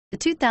The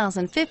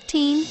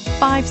 2015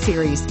 5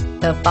 Series.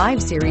 The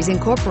 5 Series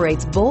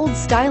incorporates bold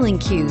styling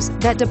cues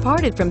that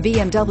departed from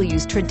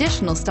BMW's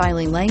traditional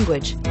styling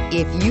language.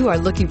 If you are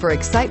looking for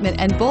excitement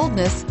and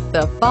boldness,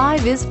 the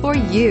 5 is for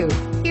you.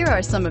 Here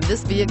are some of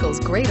this vehicle's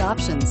great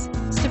options: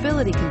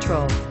 stability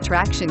control,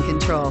 traction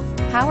control,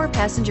 power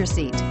passenger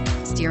seat,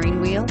 steering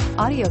wheel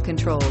audio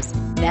controls,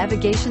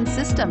 navigation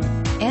system,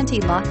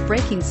 anti-lock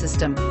braking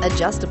system,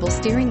 adjustable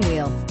steering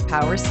wheel,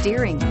 power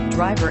steering,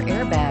 driver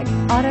airbag,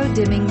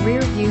 auto-dimming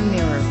rear view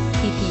mirror,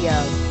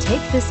 PPO.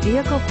 Take this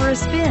vehicle for a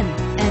spin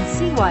and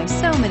see why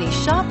so many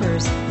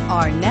shoppers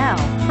are now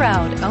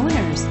proud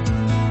owners.